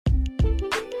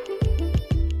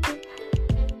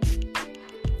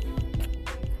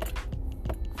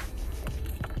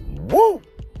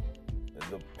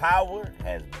power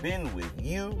has been with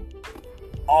you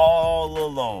all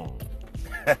along.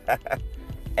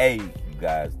 Hey, you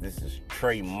guys, this is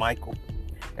Trey Michael.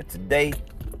 And today,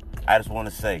 I just want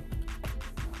to say,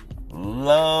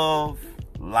 love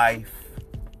life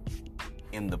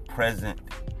in the present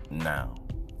now.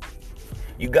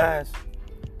 You guys,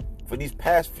 for these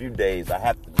past few days, I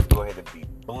have to just go ahead and be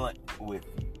blunt with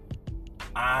you.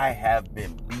 I have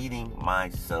been beating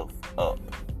myself up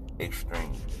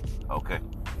extremely, okay?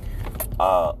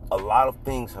 A lot of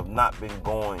things have not been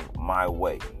going my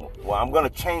way. Well, I'm going to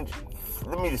change it.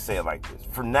 Let me just say it like this.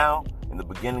 For now, in the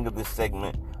beginning of this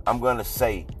segment, I'm going to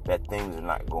say that things are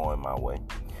not going my way.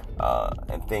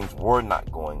 And things were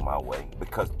not going my way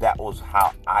because that was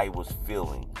how I was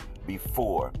feeling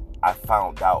before I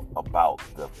found out about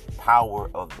the power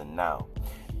of the now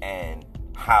and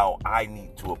how I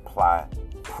need to apply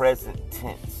present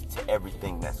tense to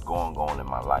everything that's going on in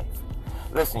my life.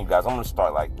 Listen, you guys, I'm going to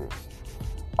start like this.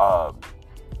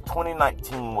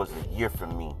 2019 was a year for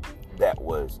me that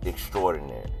was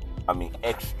extraordinary. I mean,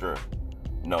 it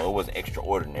wasn't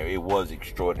extraordinary. It was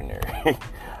extraordinary.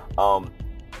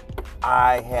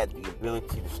 I had the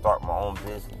ability to start my own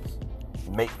business,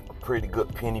 make a pretty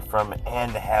good penny from it,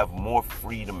 and to have more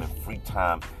freedom and free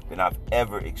time than I've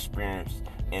ever experienced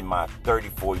in my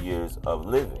 34 years of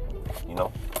living, you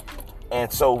know?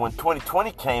 And so when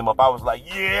 2020 came up, I was like,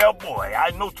 yeah, boy, I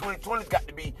know 2020's got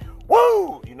to be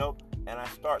woo, you know? And I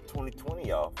start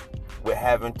 2020 off with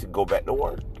having to go back to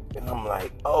work. And I'm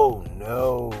like, oh,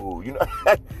 no. You know,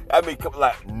 I mean,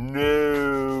 like,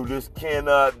 no, this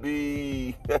cannot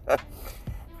be.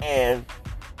 And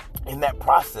in that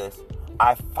process,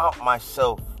 I found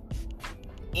myself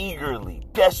eagerly,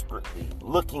 desperately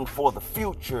looking for the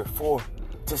future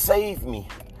to save me.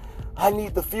 I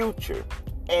need the future.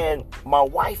 And my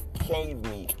wife gave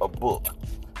me a book.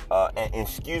 And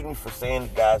excuse me for saying the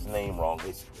guy's name wrong.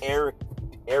 It's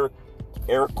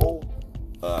Ericol.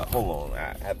 Hold on.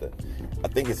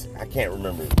 I can't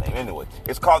remember his name. Anyway,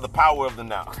 it's called The Power of the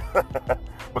Now.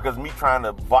 Because me trying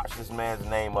to botch this man's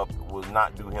name up will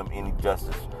not do him any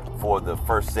justice for the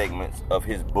first segments of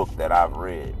his book that I've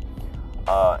read.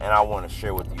 And I want to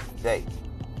share with you today.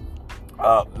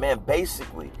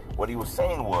 Basically, what he was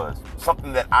saying was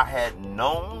something that I had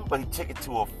known, but he took it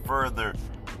to a further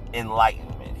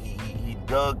enlightenment. He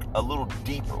dug a little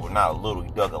deeper, well, not a little,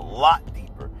 he dug a lot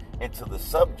deeper into the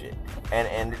subject.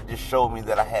 And it just showed me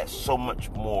that I had so much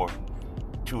more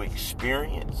to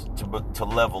experience, to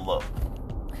level up.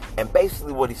 And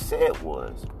basically what he said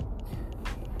was,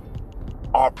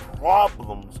 our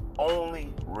problems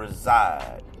only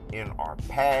reside in our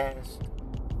past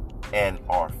and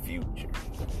our future.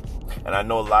 And I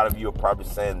know a lot of you are probably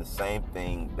saying the same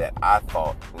thing that I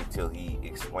thought until he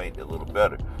explained it a little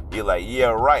better. You're like, yeah,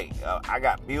 right. I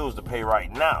got bills to pay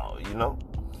right now, you know?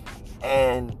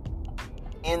 And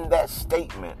in that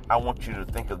statement, I want you to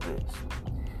think of this.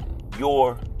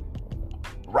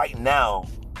 Right now,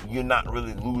 you're not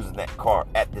really losing that car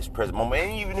at this present moment.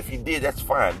 And even if you did, that's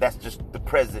fine. That's just the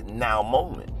present now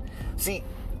moment. See,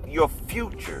 your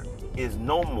future is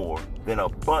no more than a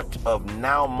bunch of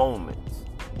now moments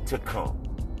to come,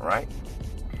 right?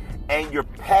 And your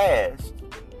past,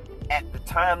 at the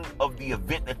time of the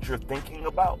event that you're thinking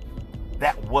about,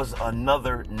 that was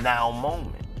another now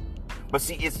moment. But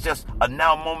see, it's just a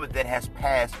now moment that has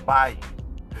passed by you.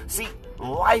 See,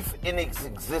 life in its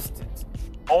existence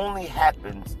only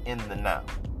happens in the now.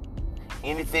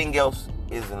 Anything else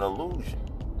is an illusion.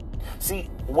 See,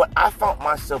 what I found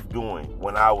myself doing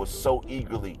when I was so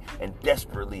eagerly and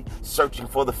desperately searching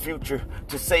for the future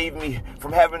to save me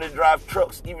from having to drive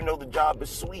trucks, even though the job is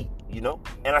sweet, you know?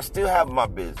 And I still have my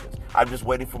business. I'm just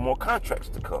waiting for more contracts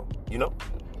to come, you know?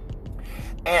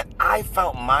 And I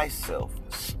found myself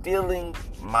stealing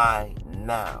my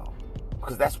now,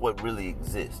 because that's what really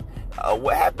exists.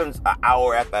 What happens an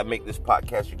hour after I make this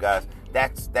podcast, you guys,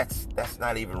 that's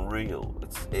not even real.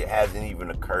 It hasn't even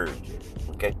occurred yet,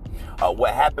 okay?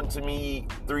 What happened to me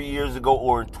 3 years ago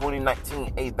or in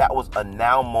 2019, hey, that was a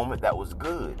now moment that was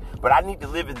good. But I need to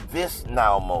live in this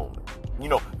now moment. You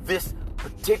know, this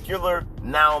particular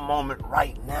now moment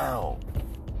right now.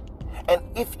 And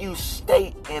if you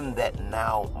stay in that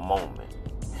now moment,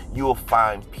 you will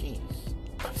find peace.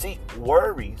 See,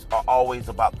 worries are always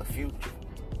about the future.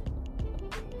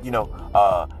 You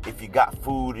know, if you got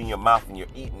food in your mouth and you're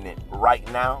eating it right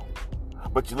now,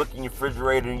 but you look in your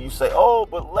refrigerator and you say, oh,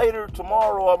 but later,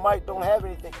 tomorrow, I don't have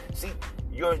anything. See,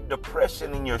 your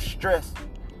depression and your stress,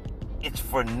 it's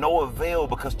for no avail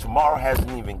because tomorrow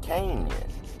hasn't even came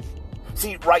yet.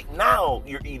 See, right now,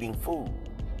 you're eating food.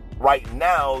 Right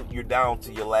now, you're down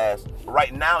to your last.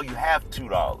 Right now, you have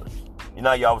 $2. You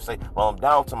know, you always say, well, I'm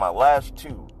down to my last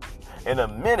two. In a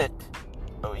minute,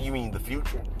 oh, you mean the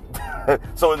future?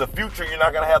 So in the future, you're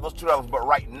not going to have those $2, but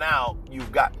right now,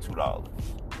 you've got $2.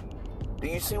 Do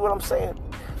you see what I'm saying?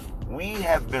 We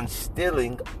have been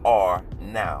stealing our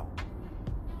now.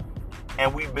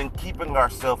 And we've been keeping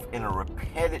ourselves in a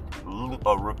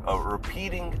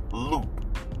repeating loop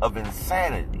of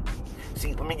insanity.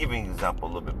 See, let me give you an example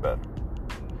a little bit better.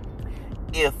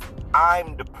 If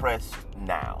I'm depressed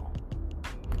now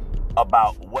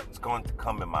about what's going to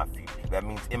come in my future, that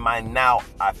means in my now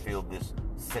I feel this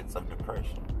sense of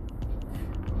depression.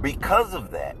 Because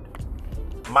of that,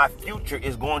 my future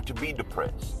is going to be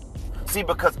depressed. See,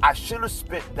 because I should have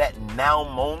spent that now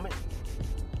moment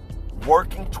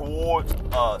working towards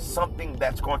something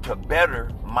that's going to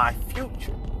better my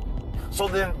future. So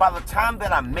then by the time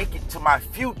that I make it to my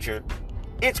future,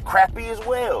 it's crappy as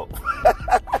well.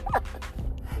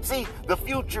 See, the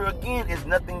future, again, is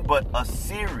nothing but a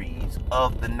series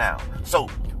of the now. So,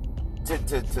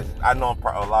 I know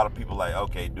a lot of people like,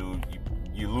 okay, dude,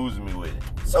 you're losing me with it.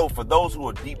 So, for those who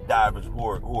are deep divers, who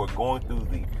are going through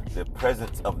the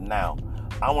presence of now,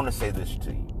 I want to say this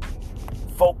to you.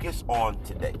 Focus on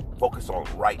today. Focus on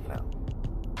right now.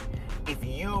 If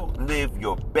you live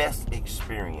your best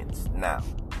experience now,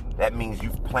 that means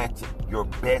you've planted your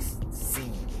best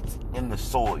seeds in the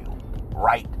soil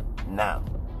right now.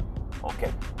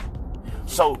 Okay?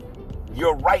 So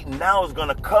your right now is going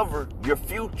to cover your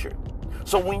future.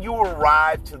 So when you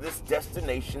arrive to this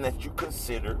destination that you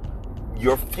consider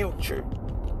your future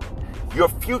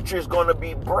is going to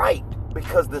be bright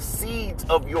because the seeds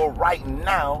of your right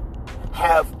now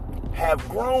have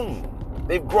grown.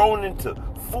 They've grown into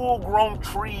full-grown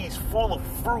trees full of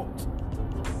fruit,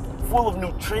 full of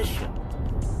nutrition.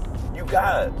 You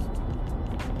guys,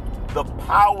 the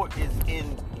power is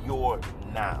in your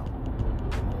now.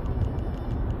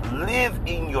 Live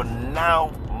in your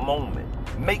now moment.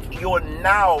 Make your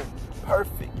now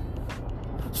perfect.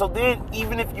 So then,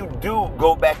 even if you do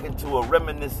go back into a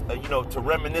reminisce, to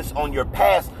reminisce on your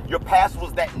past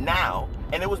was that now,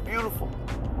 and it was beautiful.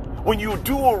 When you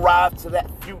do arrive to that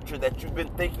future that you've been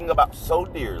thinking about so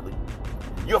dearly,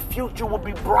 your future will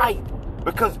be bright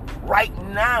because right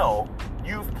now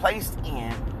you've placed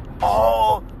in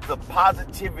all the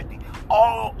positivity,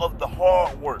 all of the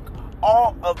hard work,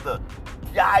 all of the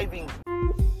diving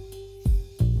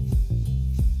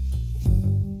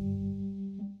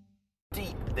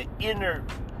deep, the inner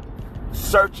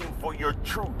searching for your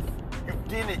truth. You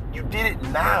did it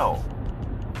now.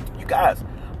 You guys,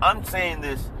 I'm saying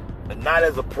this not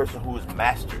as a person who has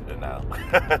mastered the now.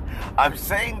 I'm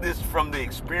saying this from the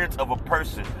experience of a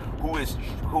person who is,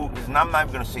 and I'm not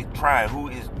going to say trying, who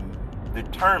is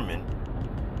determined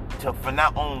for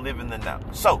not only live in the now.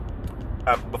 So,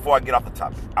 before I get off the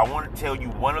topic, I want to tell you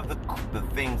one of the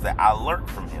things that I learned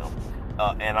from him,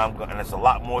 and it's a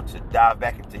lot more to dive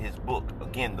back into his book.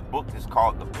 Again, the book is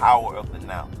called The Power of the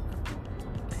Now.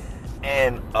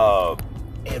 And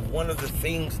one of the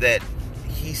things that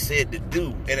he said to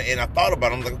do, and I thought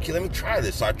about it, I'm like, okay, let me try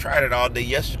this. So I tried it all day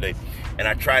yesterday, and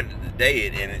I tried it today,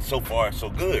 and it's so far so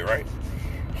good, right?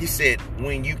 He said,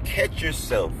 when you catch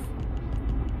yourself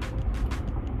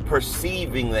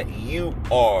perceiving that you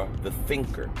are the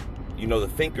thinker, the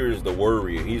thinker is the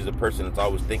worrier. He's the person that's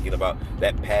always thinking about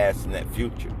that past and that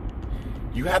future.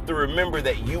 You have to remember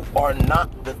that you are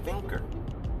not the thinker.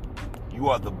 You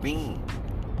are the being.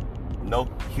 No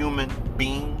human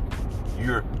being.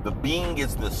 The being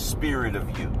is the spirit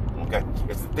of you, okay?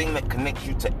 It's the thing that connects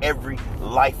you to every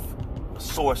life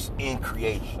source in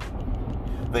creation.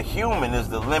 The human is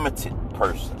the limited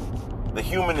person. The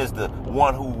human is the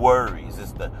one who worries.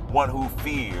 It's the one who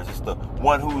fears. It's the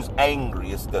one who's angry.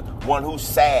 It's the one who's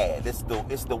sad. It's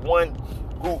the one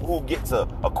who gets a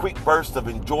quick burst of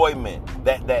enjoyment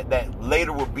that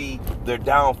later will be their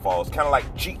downfall. It's kind of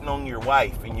like cheating on your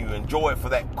wife, and you enjoy it for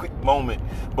that quick moment,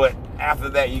 but after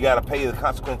that you got to pay the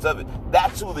consequence of it.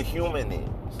 That's who the human is.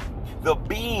 The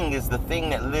being is the thing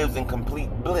that lives in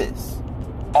complete bliss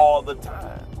all the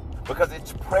time because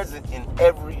it's present in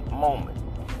every moment.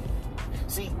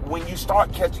 See, when you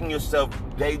start catching yourself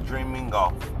daydreaming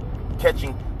off,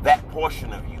 catching that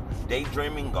portion of you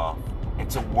daydreaming off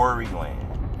into worry land,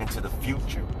 into the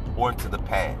future, or into the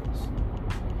past,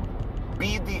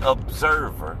 be the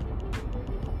observer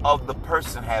of the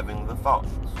person having the thoughts.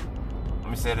 Let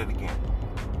me say that again.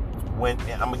 I'm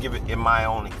going to give it in my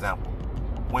own example.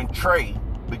 When Trey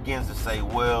begins to say,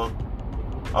 well,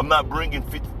 I'm not bringing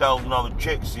 $50,000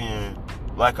 checks in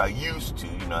like I used to,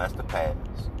 that's the past.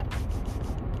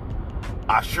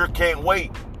 I sure can't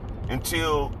wait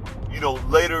until,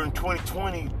 later in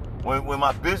 2020 When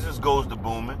my business goes to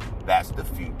booming, that's the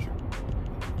future.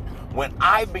 When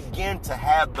I begin to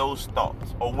have those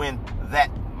thoughts, or when that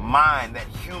mind, that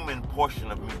human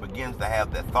portion of me begins to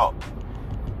have that thought,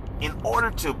 in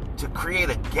order to create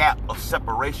a gap of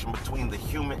separation between the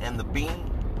human and the being,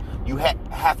 you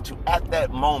have to, at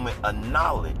that moment,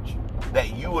 acknowledge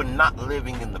that you are not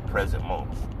living in the present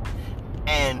moment.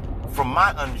 And from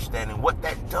my understanding, what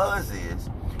that does is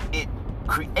it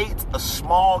creates a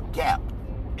small gap.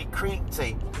 It creates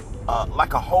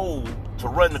like a hole to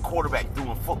run the quarterback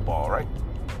through in football, right?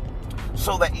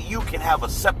 So that you can have a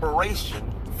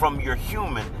separation from your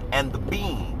human and the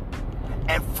being.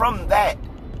 And from that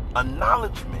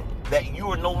acknowledgement that you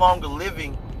are no longer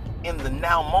living in the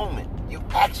now moment, you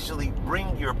actually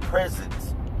bring your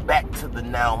presence back to the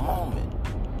now moment.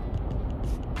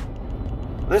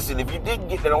 Listen, if you didn't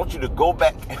get that, I want you to go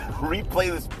back and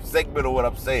replay this segment of what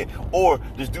I'm saying. Or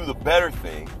just do the better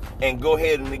thing and go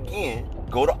ahead and again,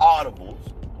 go to Audibles,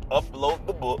 upload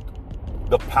the book,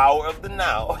 The Power of the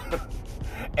Now,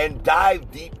 and dive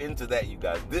deep into that, you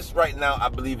guys. This right now, I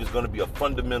believe, is going to be a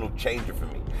fundamental changer for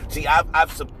me. See,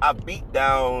 I've beat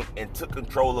down and took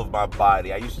control of my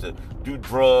body. I used to do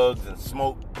drugs and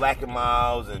smoke Black and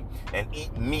Milds and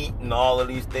eat meat and all of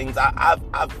these things.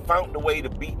 I've found a way to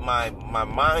beat my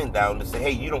mind down to say,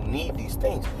 hey, you don't need these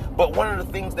things. But one of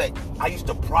the things that I used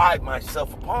to pride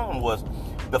myself upon was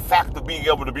the fact of being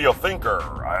able to be a thinker,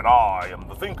 and I am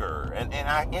the thinker. And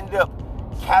I ended up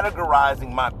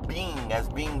categorizing my being as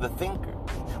being the thinker,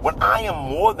 when I am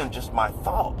more than just my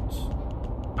thoughts.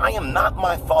 I am not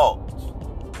my thoughts.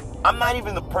 I'm not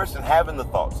even the person having the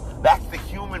thoughts. That's the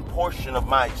human portion of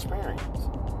my experience.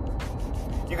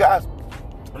 You guys,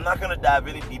 I'm not going to dive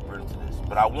any deeper into this,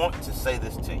 but I want to say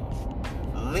this to you.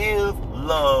 Live,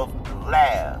 love,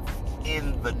 laugh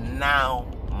in the now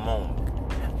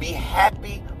moment. Be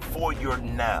happy for your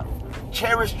now.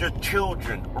 Cherish your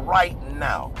children right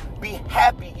now. Be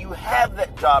happy you have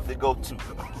that job to go to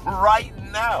right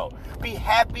now. Be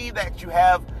happy that you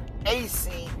have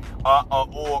AC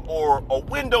or a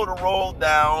window to roll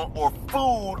down, or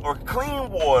food or clean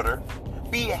water.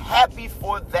 Be happy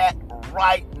for that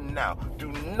right now.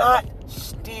 Do not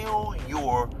steal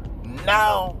your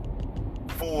now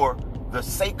for the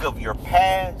sake of your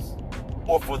past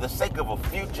or for the sake of a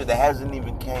future that hasn't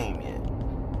even came yet.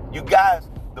 You guys,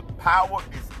 the power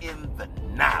is in the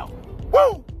now.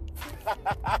 Woo!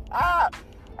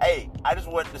 Hey, I just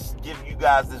wanted to give you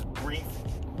guys this brief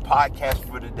podcast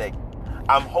for today.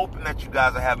 I'm hoping that you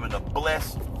guys are having a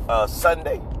blessed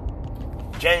Sunday,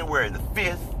 January the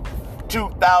 5th,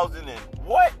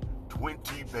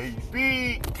 2020,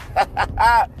 baby.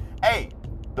 Hey,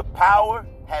 the power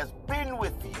has been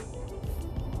with you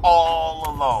all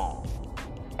along.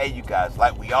 Hey, you guys,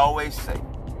 like we always say,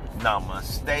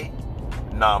 namaste,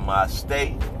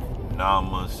 namaste,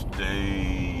 namaste,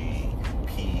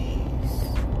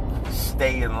 peace.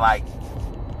 Stay enlightened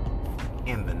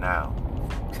in the now.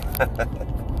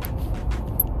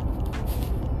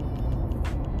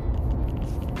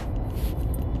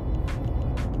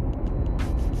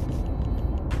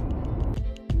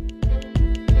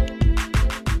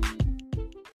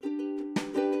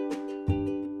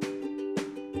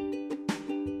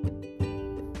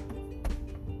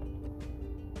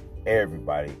 Hey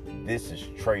everybody, this is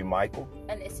Trey Michael.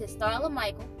 And this is Starla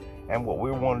Michael. And what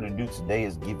we're wanting to do today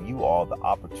is give you all the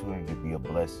opportunity to be a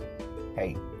blessing.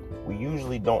 Hey, we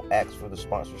usually don't ask for the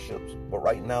sponsorships, but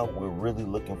right now we're really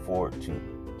looking forward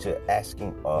to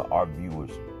asking our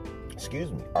viewers,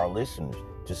 our listeners,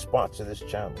 to sponsor this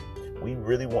channel. We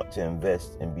really want to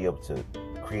invest and be able to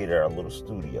create our little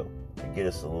studio and get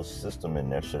us a little system in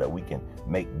there so that we can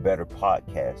make better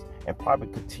podcasts and probably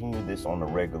continue this on a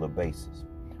regular basis.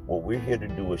 What we're here to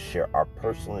do is share our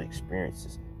personal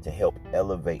experiences to help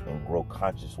elevate and grow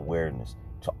conscious awareness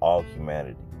to all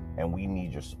humanity. And we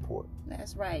need your support.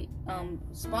 That's right.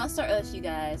 Sponsor us, you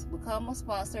guys. Become a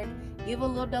sponsor. Give a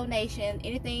little donation.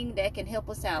 Anything that can help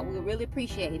us out. We really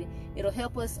appreciate it. It'll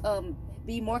help us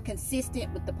be more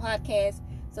consistent with the podcast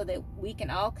so that we can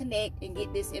all connect and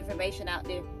get this information out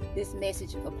there. This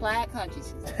message of applied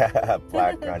consciousness.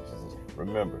 Applied consciousness.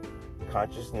 Remember,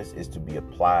 consciousness is to be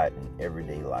applied in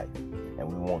everyday life. And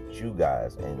we want you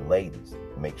guys and ladies,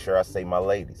 make sure I say my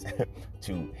ladies,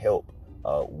 to help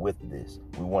with this.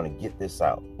 We want to get this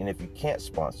out. And if you can't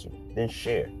sponsor, then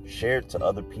share it to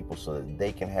other people so that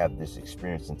they can have this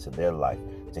experience into their life,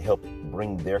 to help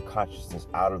bring their consciousness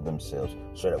out of themselves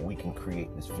so that we can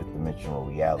create this fifth dimensional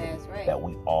reality that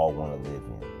we all want to live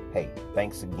in. Hey,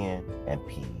 thanks again, and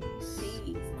peace.